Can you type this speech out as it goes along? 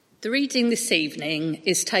The reading this evening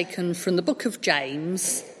is taken from the book of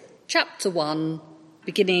James, chapter 1,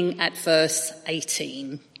 beginning at verse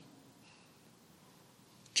 18.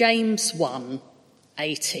 James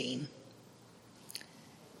 1:18.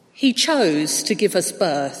 He chose to give us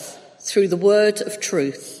birth through the word of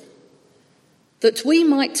truth, that we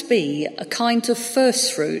might be a kind of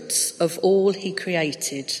firstfruits of all he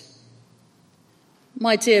created.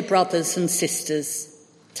 My dear brothers and sisters,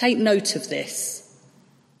 take note of this.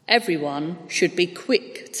 Everyone should be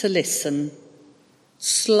quick to listen,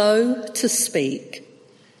 slow to speak,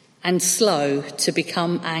 and slow to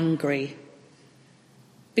become angry.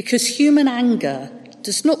 Because human anger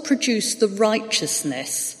does not produce the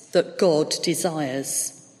righteousness that God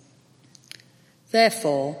desires.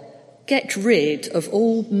 Therefore, get rid of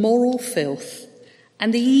all moral filth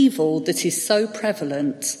and the evil that is so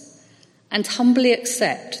prevalent, and humbly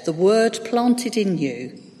accept the word planted in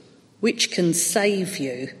you, which can save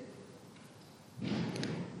you.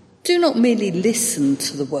 Do not merely listen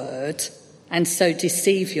to the word and so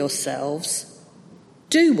deceive yourselves.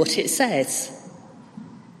 Do what it says.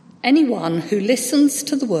 Anyone who listens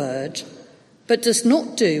to the word but does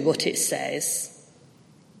not do what it says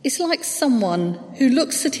is like someone who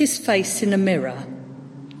looks at his face in a mirror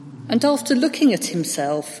and after looking at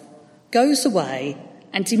himself goes away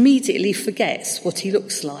and immediately forgets what he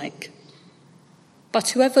looks like. But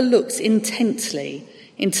whoever looks intently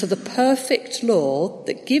into the perfect law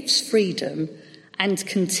that gives freedom and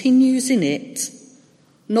continues in it,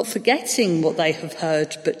 not forgetting what they have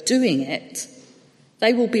heard but doing it,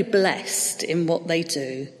 they will be blessed in what they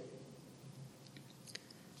do.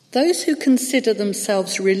 Those who consider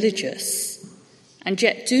themselves religious and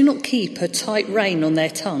yet do not keep a tight rein on their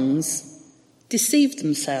tongues deceive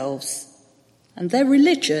themselves, and their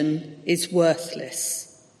religion is worthless.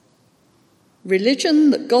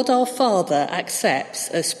 Religion that God our Father accepts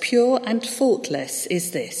as pure and faultless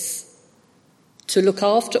is this: to look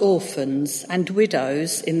after orphans and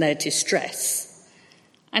widows in their distress,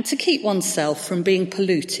 and to keep oneself from being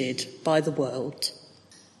polluted by the world.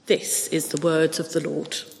 This is the word of the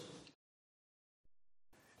Lord.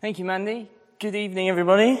 Thank you, Mandy. Good evening,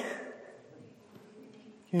 everybody.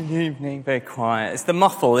 Good evening. Very quiet. It's the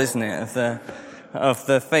muffle, isn't it, of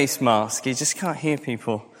the face mask. You just can't hear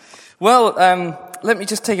people. Well, let me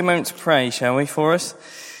just take a moment to pray, shall we, for us?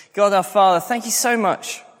 God our Father, thank you so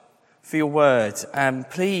much for your word.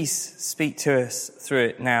 Please speak to us through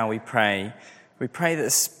it now, we pray. We pray that the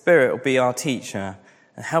Spirit will be our teacher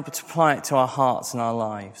and help us to apply it to our hearts and our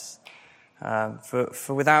lives.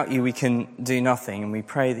 For without you, we can do nothing, and we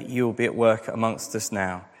pray that you will be at work amongst us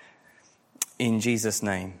now. In Jesus'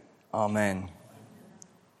 name, amen.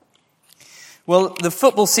 Well, the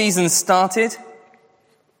football season started.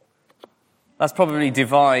 That's probably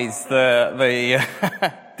divides the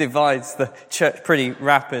church pretty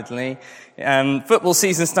rapidly. Football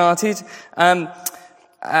season started.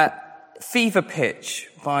 Fever Pitch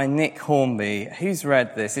by Nick Hornby. Who's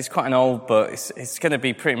read this? It's quite an old book. It's going to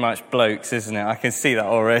be pretty much blokes, isn't it? I can see that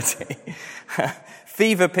already.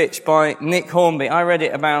 Fever Pitch by Nick Hornby. I read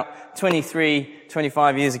it about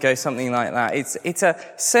 25 years ago, something like that. It's a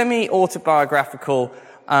semi-autobiographical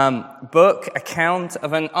account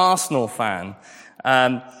of an Arsenal fan,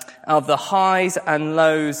 of the highs and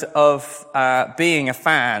lows of being a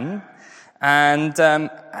fan. And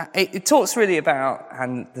it talks really about,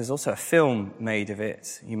 and there's also a film made of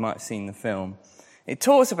it, you might have seen the film. It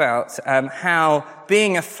talks about how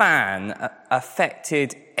being a fan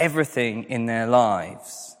affected everything in their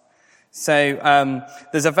lives. So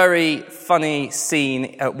there's a very funny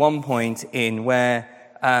scene at one point in where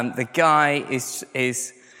the guy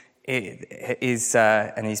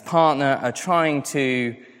and his partner are trying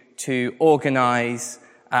to organize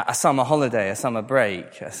a summer holiday, a summer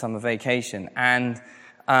break, a summer vacation. And,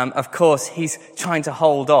 of course, he's trying to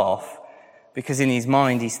hold off because in his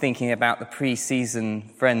mind he's thinking about the pre-season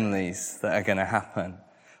friendlies that are going to happen.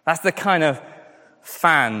 That's the kind of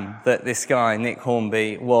fan that this guy, Nick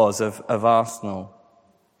Hornby, was of Arsenal.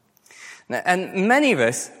 And many of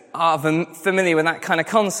us are familiar with that kind of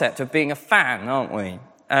concept of being a fan, aren't we?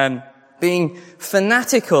 Being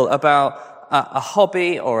fanatical about a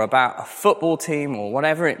hobby or about a football team or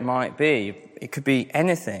whatever it might be, it could be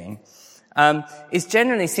anything, is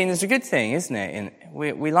generally seen as a good thing, isn't it?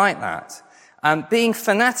 We like that. Being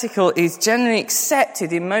fanatical is generally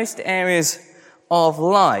accepted in most areas of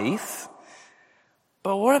life,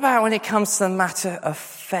 but what about when it comes to the matter of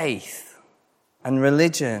faith and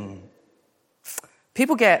religion?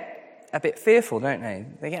 People get a bit fearful, don't they?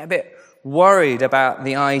 They get a bit worried about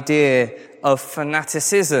the idea of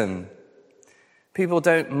fanaticism. People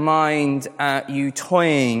don't mind you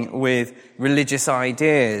toying with religious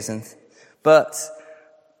ideas, but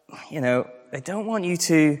they don't want you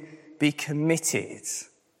to be committed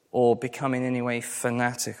or become in any way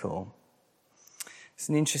fanatical. It's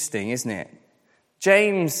interesting, isn't it?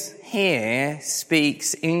 James here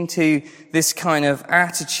speaks into this kind of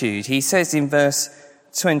attitude. He says in verse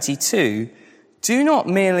 22, "Do not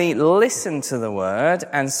merely listen to the word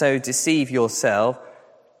and so deceive yourself.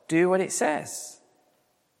 Do what it says."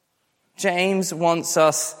 James wants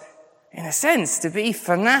us, in a sense, to be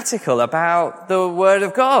fanatical about the word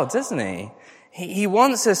of God, doesn't he? He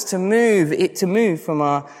wants us to move from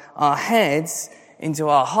our heads into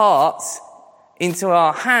our hearts, into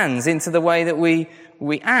our hands, into the way that we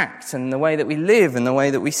act and the way that we live and the way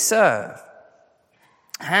that we serve.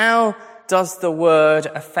 How does the word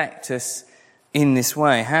affect us in this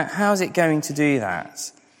way? How is it going to do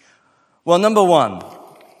that? Well, number one,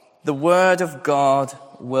 the word of God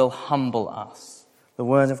will humble us. The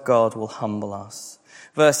word of God will humble us.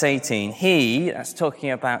 Verse 18, He, that's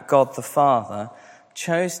talking about God the Father,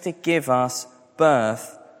 chose to give us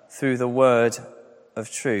birth through the word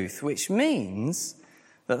of truth, which means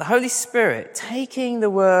that the Holy Spirit, taking the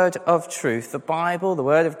word of truth, the Bible, the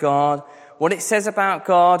word of God, what it says about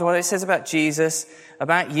God, what it says about Jesus,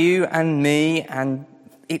 about you and me, and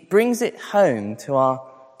it brings it home to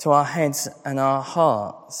our heads and our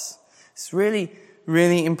hearts. It's really,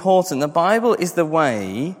 really important. The Bible is the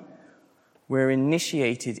way we're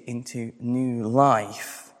initiated into new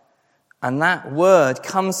life. And that word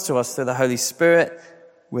comes to us through the Holy Spirit,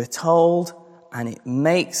 we're told, and it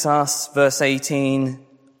makes us, verse 18,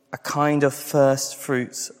 a kind of first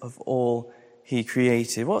fruits of all He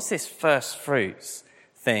created. What's this first fruits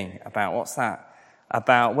thing about? What's that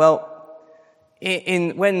about? Well,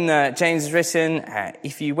 when James is written,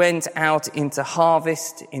 if you went out into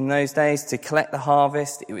harvest in those days to collect the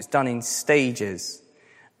harvest, it was done in stages.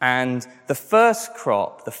 And the first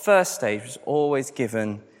crop, the first stage, was always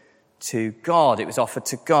given to God. It was offered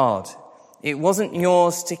to God. It wasn't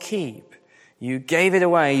yours to keep. You gave it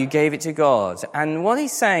away, you gave it to God. And what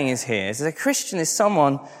he's saying is that a Christian is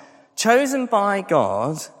someone chosen by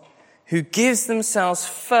God who gives themselves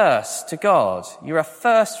first to God. You're a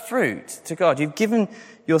first fruit to God. You've given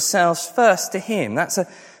yourselves first to Him. That's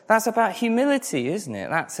about humility, isn't it?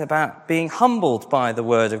 That's about being humbled by the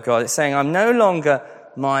word of God. It's saying, I'm no longer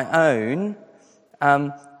my own.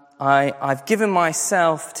 I've given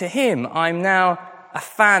myself to Him. I'm now a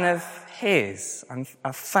fan of His. I'm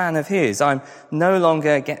a fan of His. I'm no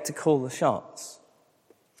longer get to call the shots.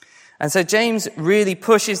 And so James really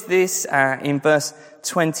pushes this in verse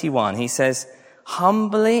 21. He says,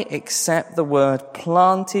 humbly accept the word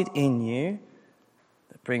planted in you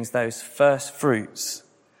that brings those first fruits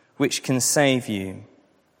which can save you.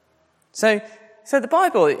 So the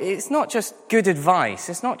Bible, it's not just good advice.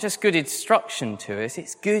 It's not just good instruction to us.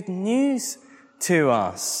 It's good news to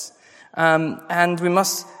us. And we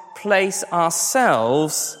must place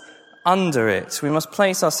ourselves under it. We must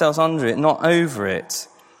place ourselves under it, not over it.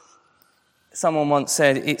 Someone once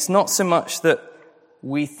said, it's not so much that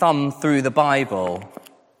we thumb through the Bible,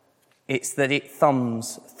 it's that it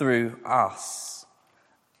thumbs through us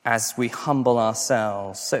as we humble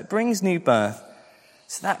ourselves. So it brings new birth.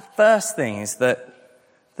 So that first thing is that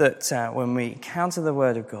when we encounter the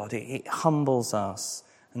Word of God, it humbles us.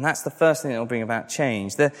 And that's the first thing that will bring about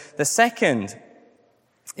change. The second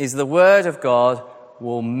is the Word of God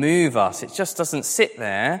will move us. It just doesn't sit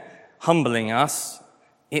there humbling us.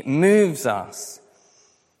 It moves us.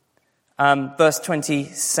 Verse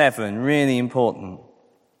 27, really important.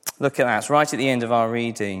 Look at that. It's right at the end of our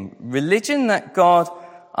reading. Religion that God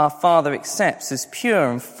our Father accepts as pure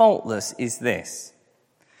and faultless is this: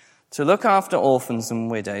 to look after orphans and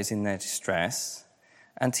widows in their distress,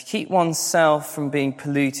 and to keep oneself from being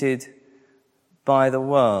polluted by the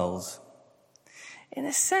world. In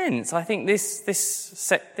a sense, I think this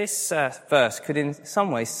verse could in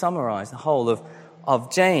some ways summarize the whole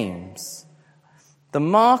of James. The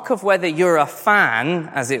mark of whether you're a fan,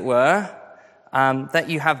 as it were, that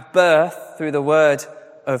you have birth through the word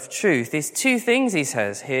of truth, is two things he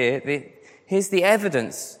says here. Here's the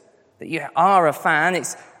evidence that you are a fan.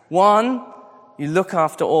 It's one, you look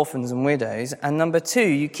after orphans and widows, and number two,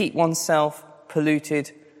 you keep oneself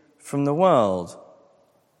polluted from the world.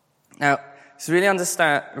 Now, it's really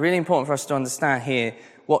important for us to understand here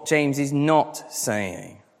what James is not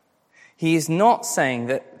saying. He is not saying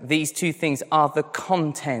that these two things are the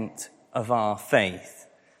content of our faith.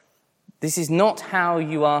 This is not how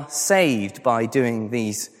you are saved by doing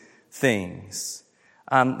these things.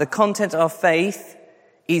 The content of faith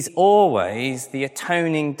is always the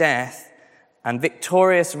atoning death and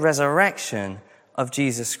victorious resurrection of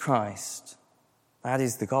Jesus Christ. That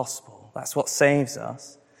is the gospel. That's what saves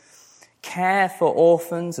us. Care for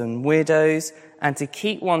orphans and widows and to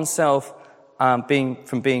keep oneself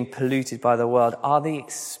from being polluted by the world are the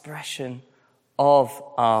expression of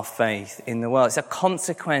our faith in the world. It's a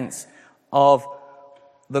consequence of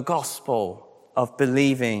the gospel of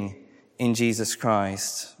believing in Jesus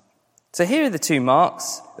Christ. So here are the two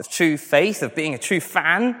marks of true faith, of being a true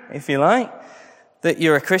fan, if you like, that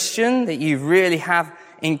you're a Christian, that you really have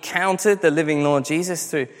encountered the living Lord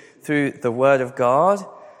Jesus through the Word of God.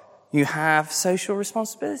 You have social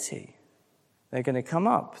responsibility. They're going to come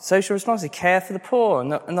up. Social responsibility, care for the poor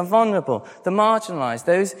and the vulnerable, the marginalized,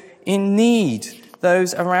 those in need,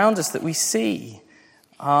 those around us that we see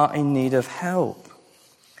are in need of help.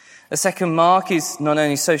 The second mark is not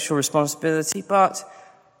only social responsibility, but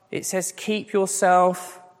it says keep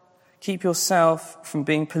yourself from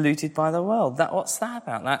being polluted by the world. What's that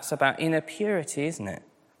about? That's about inner purity, isn't it?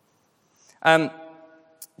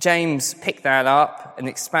 James picked that up and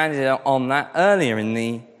expanded on that earlier in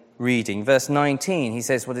the reading. Verse 19, he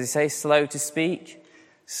says, what does he say? Slow to speak,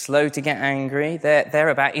 slow to get angry. They're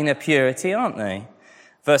about inner purity, aren't they?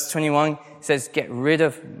 Verse 21 says, get rid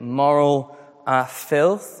of moral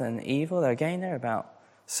filth and evil. Again, they're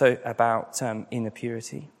about inner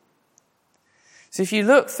purity. So if you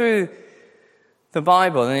look through the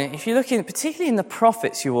Bible, and if you look particularly in the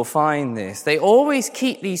prophets, you will find this. They always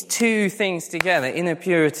keep these two things together, inner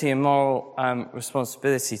purity and moral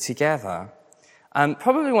responsibility together.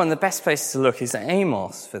 Probably one of the best places to look is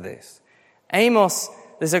Amos for this. Amos,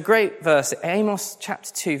 there's a great verse, Amos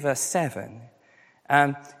chapter 2, verse 7.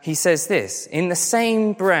 He says this, in the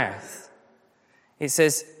same breath, it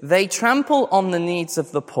says, they trample on the needs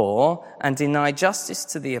of the poor and deny justice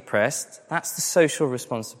to the oppressed. That's the social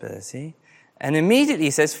responsibility. And immediately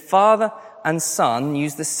he says, father and son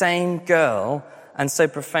use the same girl and so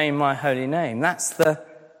profane my holy name. That's the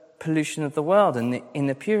pollution of the world and the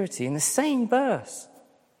inner purity in the same verse.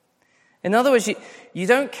 In other words, you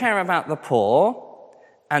don't care about the poor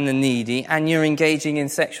and the needy and you're engaging in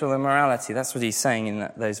sexual immorality. That's what he's saying in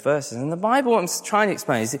those verses. And the Bible, what I'm trying to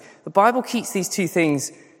explain is the Bible keeps these two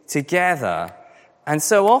things together. And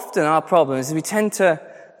so often our problem is we tend to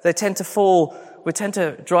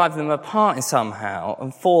drive them apart somehow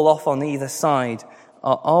and fall off on either side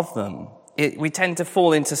of them. We tend to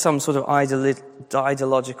fall into some sort of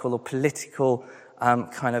ideological or political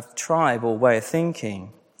kind of tribe or way of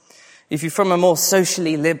thinking. If you're from a more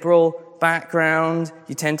socially liberal background,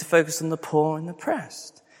 you tend to focus on the poor and the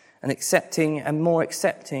oppressed and more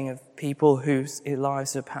accepting of people whose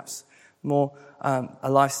lives are perhaps more a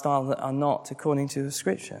lifestyle that are not according to the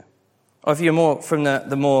Scripture. Or if you're more from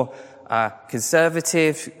the more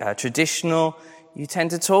conservative, traditional, you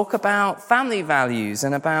tend to talk about family values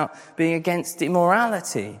and about being against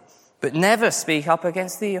immorality, but never speak up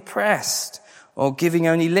against the oppressed or giving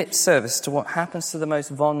only lip service to what happens to the most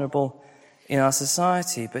vulnerable in our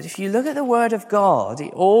society. But if you look at the Word of God,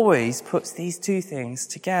 it always puts these two things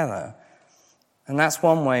together. And that's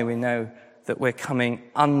one way we know that we're coming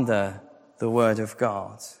under the Word of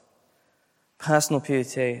God. Personal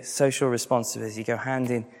purity, social responsibility go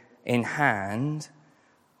hand in hand.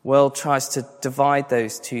 World tries to divide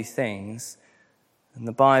those two things, and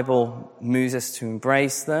the Bible moves us to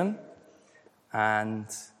embrace them and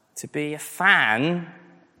to be a fan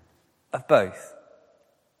of both.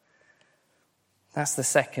 That's the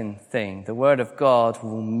second thing. The Word of God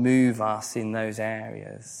will move us in those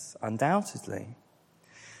areas, undoubtedly.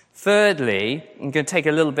 Thirdly, I'm going to take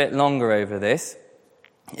a little bit longer over this,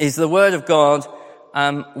 is the Word of God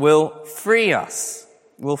will free us.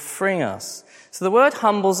 Will free us. So the Word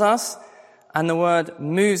humbles us and the Word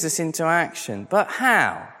moves us into action. But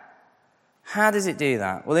how? How does it do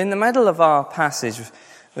that? Well, in the middle of our passage,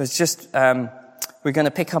 was just we're going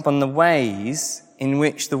to pick up on the ways in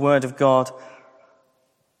which the Word of God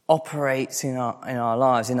operates in our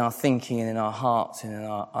lives, in our thinking and in our hearts and in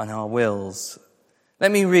our wills.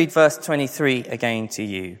 Let me read verse 23 again to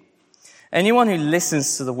you. Anyone who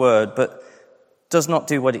listens to the word but does not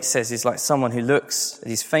do what it says is like someone who looks at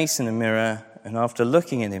his face in a mirror and after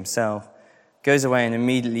looking at himself goes away and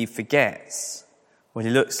immediately forgets what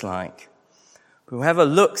he looks like. But whoever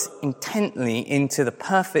looks intently into the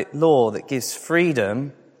perfect law that gives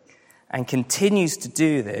freedom and continues to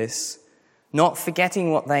do this, not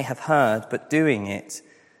forgetting what they have heard, but doing it,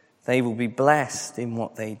 they will be blessed in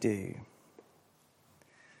what they do.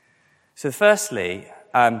 So firstly,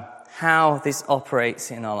 how this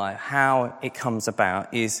operates in our life, how it comes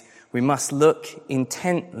about, is we must look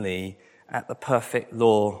intently at the perfect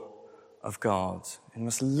law of God. We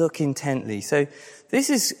must look intently. So this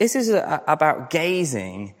is about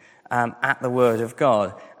gazing at the Word of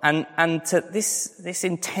God. And to this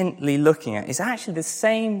intently looking at is actually the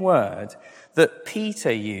same word that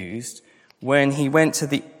Peter used when he went to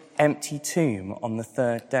the empty tomb on the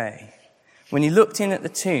third day. When he looked in at the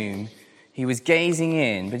tomb, he was gazing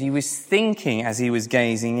in, but he was thinking as he was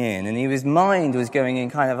gazing in, and his mind was going in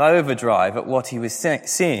kind of overdrive at what he was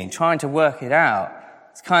seeing, trying to work it out.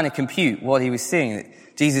 It's kind of compute what he was seeing,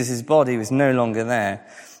 that Jesus' body was no longer there.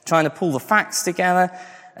 Trying to pull the facts together,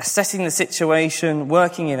 assessing the situation,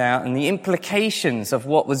 working it out, and the implications of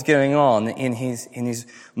what was going on in his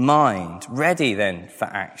mind, ready then for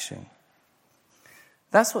action.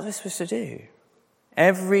 That's what we're supposed to do.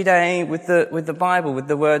 Every day with the Bible, with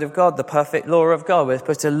the Word of God, the perfect law of God, we're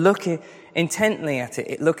supposed to look intently at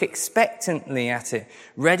it, look expectantly at it,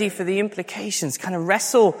 ready for the implications, kind of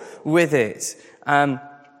wrestle with it,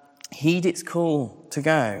 heed its call to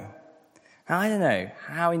go. Now, I don't know,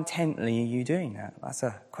 how intently are you doing that? That's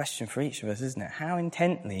a question for each of us, isn't it? How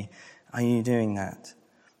intently are you doing that?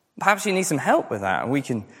 Perhaps you need some help with that.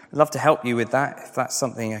 I'd love to help you with that. If that's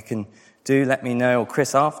something I can do, let me know, or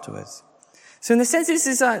Chris afterwards. So in a sense, this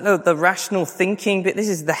is like the rational thinking bit. This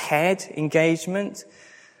is the head engagement.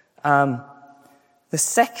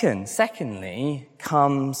 Secondly,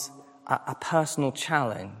 comes a personal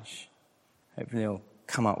challenge. Hopefully it'll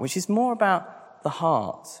come up, which is more about the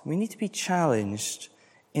heart. We need to be challenged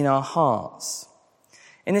in our hearts.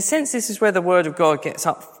 In a sense, this is where the Word of God gets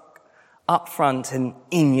up front and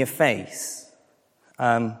in your face.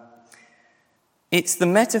 It's the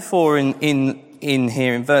metaphor in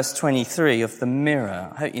here in verse 23 of the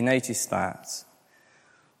mirror. I hope you noticed that.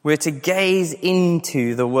 We're to gaze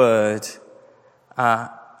into the Word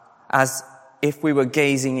as if we were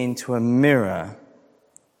gazing into a mirror.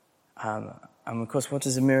 And of course, what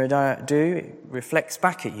does a mirror do? It reflects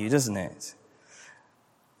back at you, doesn't it?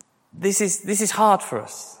 This is hard for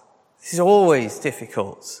us. This is always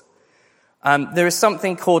difficult. There is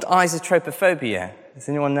something called isotropophobia. Does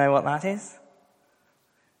anyone know what that is?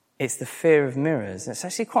 It's the fear of mirrors. It's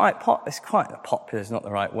actually quite popular is not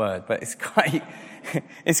the right word, but it's quite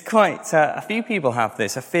a few people have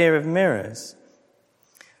this, a fear of mirrors.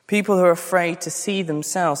 People who are afraid to see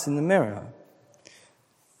themselves in the mirror.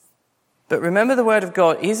 But remember, the Word of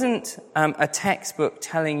God isn't a textbook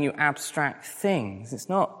telling you abstract things. It's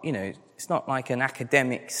not like an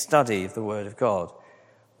academic study of the Word of God.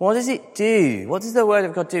 What does it do? What does the Word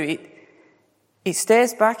of God do? It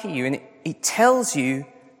stares back at you and it tells you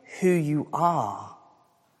who you are,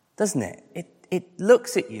 doesn't it? It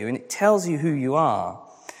looks at you and it tells you who you are.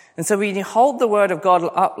 And so when you hold the Word of God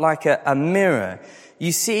up like a mirror,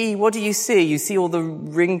 what do you see? You see all the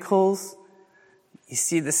wrinkles, you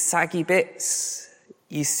see the saggy bits,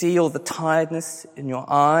 you see all the tiredness in your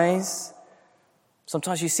eyes.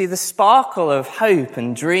 Sometimes you see the sparkle of hope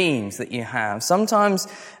and dreams that you have. Sometimes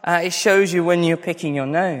it shows you when you're picking your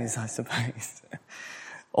nose, I suppose.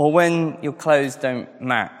 Or when your clothes don't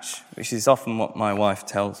match, which is often what my wife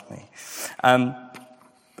tells me.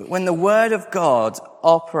 But when the Word of God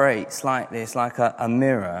operates like this, like a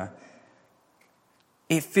mirror,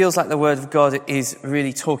 it feels like the Word of God is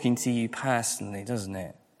really talking to you personally, doesn't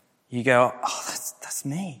it? You go, oh, that's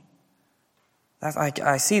me.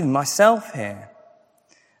 I see myself here.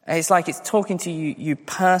 And it's like it's talking to you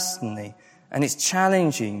personally, and it's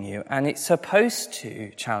challenging you, and it's supposed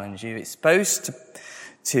to challenge you. It's supposed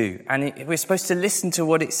to, and we're supposed to listen to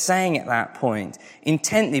what it's saying at that point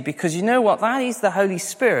intently, because you know what? That is the Holy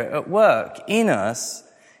Spirit at work in us.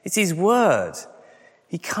 It's His Word.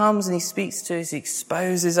 He comes and He speaks to us, He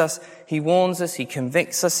exposes us, He warns us, He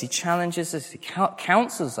convicts us, He challenges us, He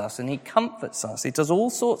counsels us, and He comforts us. He does all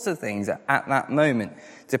sorts of things at that moment,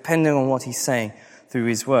 depending on what He's saying through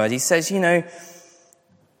His Word. He says,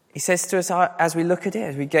 He says to us as we look at it,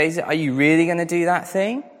 as we gaze at it, are you really going to do that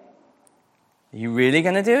thing? Are you really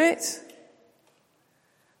going to do it?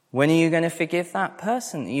 When are you going to forgive that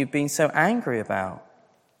person that you've been so angry about?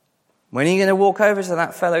 When are you going to walk over to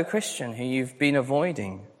that fellow Christian who you've been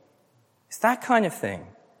avoiding? It's that kind of thing.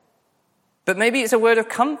 But maybe it's a word of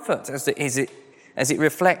comfort as it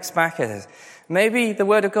reflects back at us. Maybe the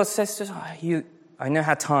Word of God says to us, I know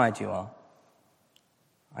how tired you are.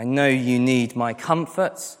 I know you need my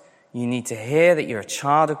comforts. You need to hear that you're a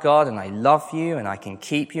child of God and I love you and I can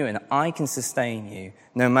keep you and I can sustain you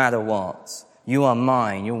no matter what. You are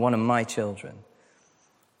mine. You're one of my children.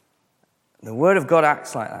 The Word of God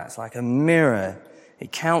acts like that. It's like a mirror.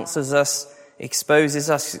 It counsels us, exposes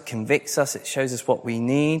us, it convicts us, it shows us what we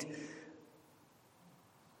need.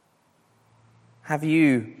 Have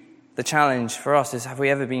you the challenge for us is, have we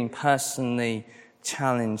ever been personally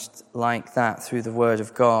challenged like that through the Word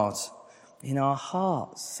of God in our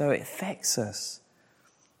hearts? So it affects us.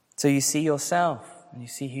 So you see yourself and you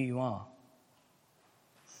see who you are.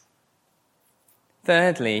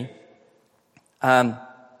 Thirdly, it's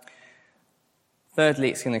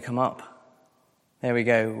going to come up. There we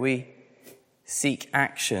go. We seek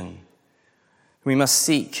action. We must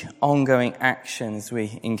seek ongoing action as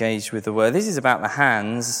we engage with the Word. This is about the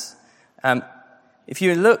hands. If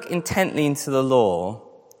you look intently into the law,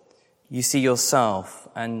 you see yourself,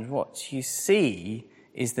 and what you see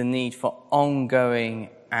is the need for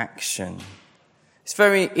ongoing action. It's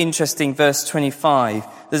very interesting, verse 25.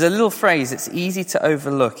 There's a little phrase that's easy to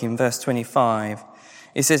overlook in verse 25.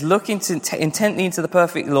 It says, look intently into the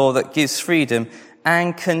perfect law that gives freedom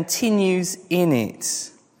and continues in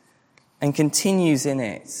it. And continues in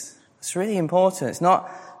it. It's really important.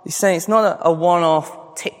 He's saying it's not a one-off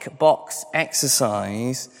tick box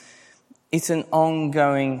exercise. It's an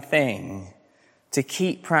ongoing thing to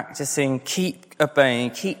keep practicing, keep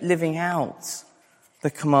obeying, keep living out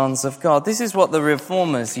the commands of God. This is what the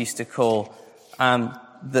Reformers used to call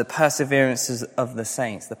the perseverance of the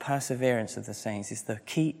saints. The perseverance of the saints is to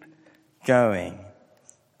keep going.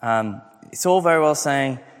 It's all very well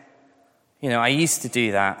saying, I used to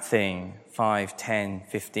do that thing 5, 10,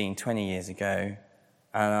 15, 20 years ago,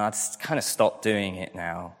 and I just kind of stopped doing it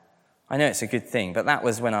now. I know it's a good thing, but that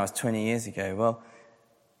was when I was 20 years ago. Well,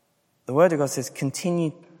 the Word of God says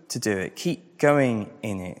continue to do it. Keep going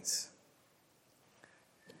in it.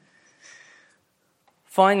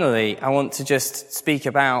 Finally, I want to just speak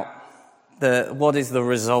about what is the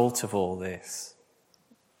result of all this.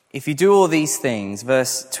 If you do all these things,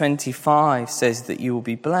 verse 25 says that you will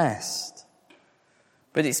be blessed.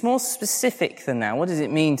 But it's more specific than that. What does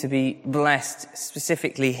it mean to be blessed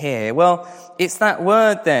specifically here? Well, it's that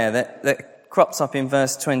word there that crops up in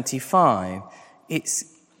verse 25. It's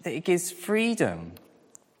that it gives freedom.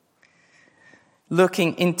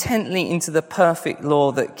 Looking intently into the perfect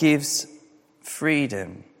law that gives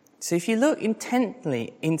freedom. So if you look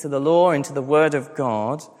intently into the law, into the Word of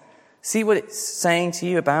God, see what it's saying to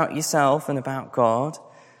you about yourself and about God,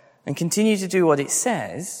 and continue to do what it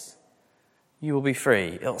says, you will be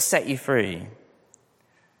free. It'll set you free.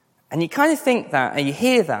 And you kind of think that, and you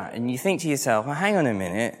hear that, and you think to yourself, well, hang on a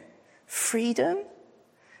minute, freedom?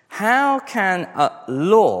 How can a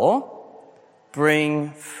law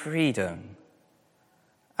bring freedom?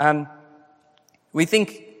 We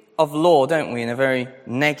think of law, don't we, in a very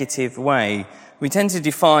negative way. We tend to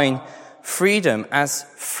define freedom as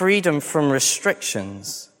freedom from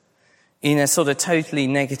restrictions in a sort of totally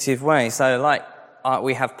negative way. So like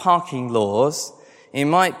we have parking laws, it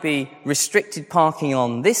might be restricted parking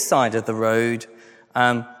on this side of the road,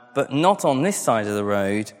 but not on this side of the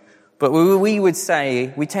road. But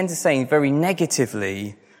we tend to say very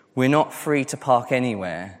negatively, we're not free to park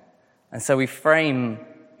anywhere. And so we frame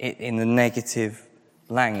it in the negative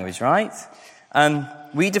language, right?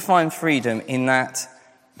 We define freedom in that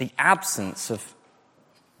the absence of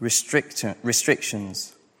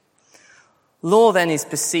restrictions. Law then is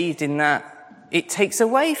perceived in that it takes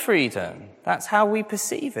away freedom. That's how we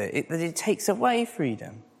perceive it, that it takes away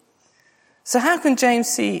freedom. So how can James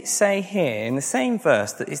say here in the same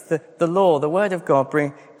verse that it's the law, the Word of God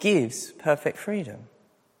gives perfect freedom,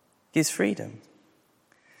 gives freedom?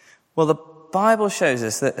 Well, the Bible shows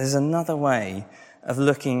us that there's another way of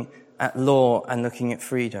looking at law and looking at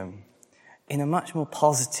freedom in a much more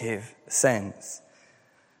positive sense.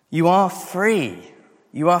 You are free.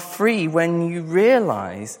 You are free when you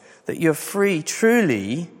realize that you're free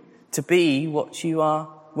truly to be what you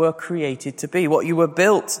were created to be, what you were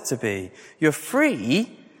built to be. You're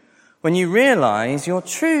free when you realize your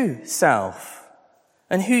true self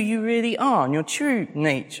and who you really are and your true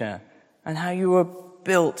nature and how you were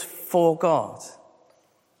built for God.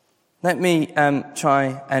 Let me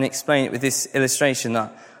try and explain it with this illustration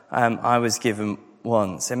that I was given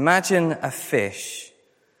once. Imagine a fish.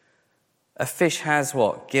 A fish has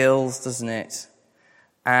what? Gills, doesn't it?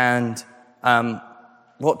 And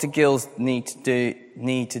what do gills need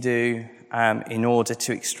to do in order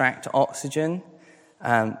to extract oxygen?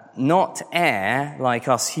 Not air like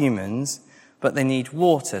us humans, but they need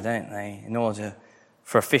water, don't they, in order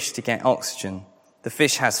for a fish to get oxygen. The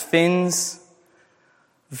fish has fins.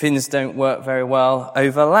 The fins don't work very well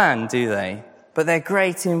over land, do they? But they're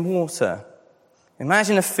great in water.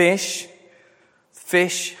 Imagine a fish. The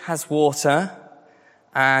fish has water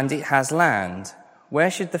and it has land. Where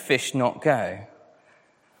should the fish not go?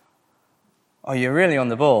 Oh, you're really on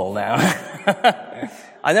the ball now.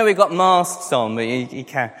 I know we've got masks on, but you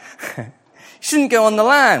can't. shouldn't go on the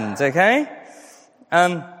land, okay?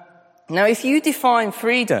 Now, if you define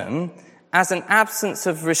freedom as an absence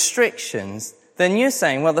of restrictions, then you're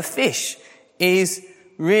saying, well, the fish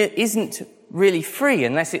isn't really free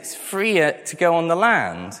unless it's freer to go on the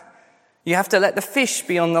land. You have to let the fish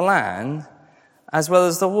be on the land as well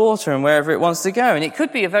as the water and wherever it wants to go. And it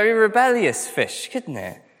could be a very rebellious fish, couldn't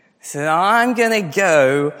it? So I'm going to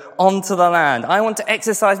go onto the land. I want to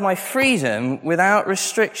exercise my freedom without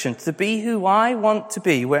restriction, to be who I want to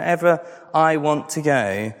be wherever I want to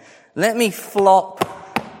go. Let me flop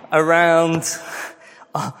around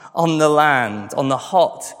on the land, on the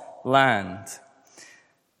hot land.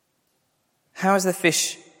 How is the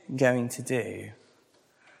fish going to do?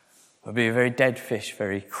 It'll be a very dead fish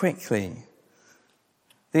very quickly.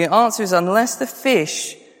 The answer is unless the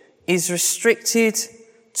fish is restricted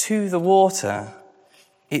to the water,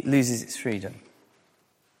 it loses its freedom.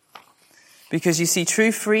 Because you see,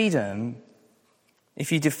 true freedom,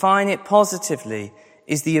 if you define it positively,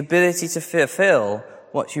 is the ability to fulfill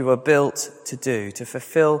what you were built to do, to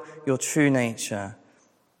fulfill your true nature.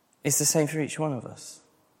 It's the same for each one of us.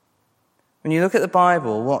 When you look at the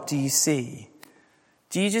Bible, what do you see?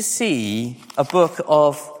 Do you just see a book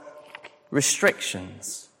of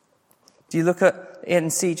restrictions? Do you look at it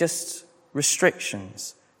and see just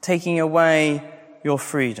restrictions, taking away your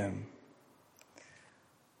freedom?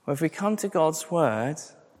 Well, if we come to God's word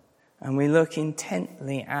and we look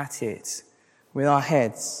intently at it with our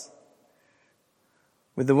heads,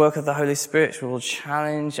 with the work of the Holy Spirit, which will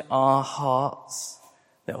challenge our hearts,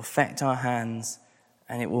 that will affect our hands,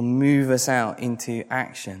 and it will move us out into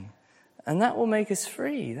action. And that will make us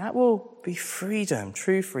free. That will be freedom,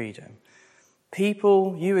 true freedom.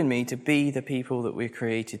 People, you and me, to be the people that we're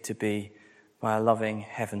created to be by a loving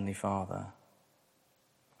Heavenly Father.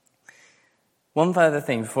 One further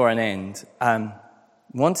thing before I end. I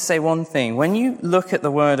want to say one thing. When you look at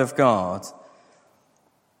the Word of God,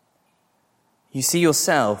 you see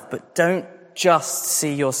yourself, but don't just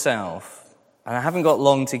see yourself. And I haven't got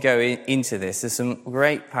long to go into this. There's some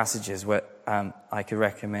great passages where I could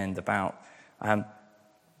recommend about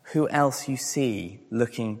who else you see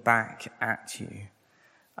looking back at you.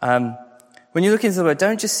 When you look into the Word,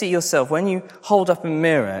 don't just see yourself. When you hold up a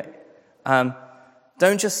mirror,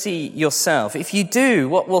 don't just see yourself. If you do,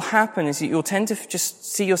 what will happen is you'll tend to just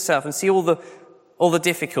see yourself and see all the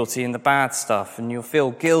difficulty and the bad stuff, and you'll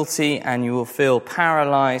feel guilty and you will feel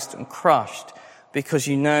paralyzed and crushed because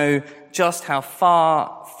you know just how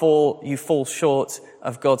far you fall short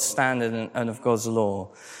of God's standard and of God's law.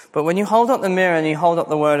 But when you hold up the mirror and you hold up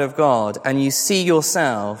the Word of God and you see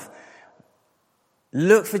yourself,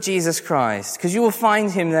 look for Jesus Christ, because you will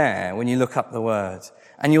find him there when you look up the Word.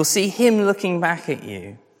 And you'll see him looking back at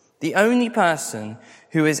you. The only person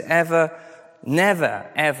who has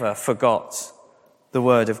never, ever forgot the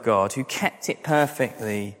Word of God, who kept it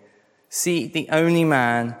perfectly. See, the only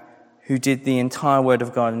man who did the entire Word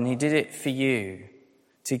of God, and he did it for you,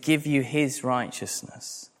 to give you his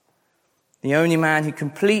righteousness. The only man who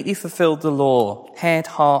completely fulfilled the law, head,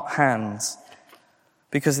 heart, hands,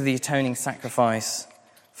 because of the atoning sacrifice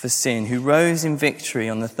for sin, who rose in victory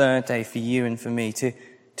on the third day for you and for me,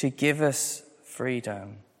 to give us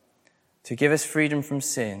freedom, from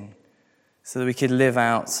sin, so that we could live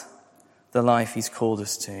out the life he's called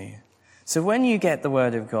us to. So when you get the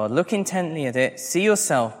Word of God, look intently at it, see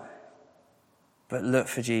yourself, but look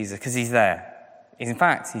for Jesus, because he's there. In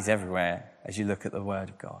fact, he's everywhere as you look at the Word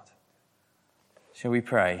of God. Shall we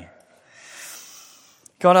pray?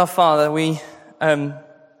 God our Father, we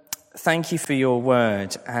thank you for your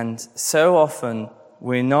Word, and so often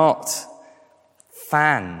we're not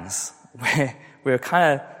fans. We're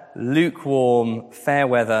kind of lukewarm, fair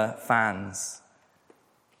weather fans.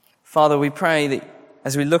 Father, we pray that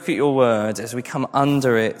as we look at your Word, as we come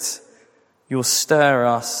under it, you'll stir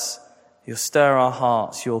us, you'll stir our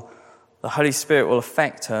hearts, the Holy Spirit will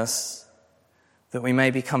affect us, that we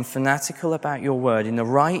may become fanatical about your Word in the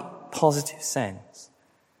right, positive sense,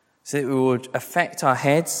 so that it would affect our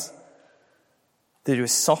heads, that it would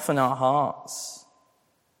soften our hearts,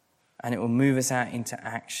 and it will move us out into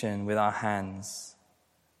action with our hands.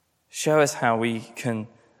 Show us how we can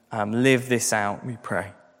live this out, we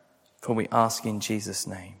pray. For we ask in Jesus'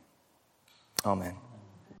 name. Amen.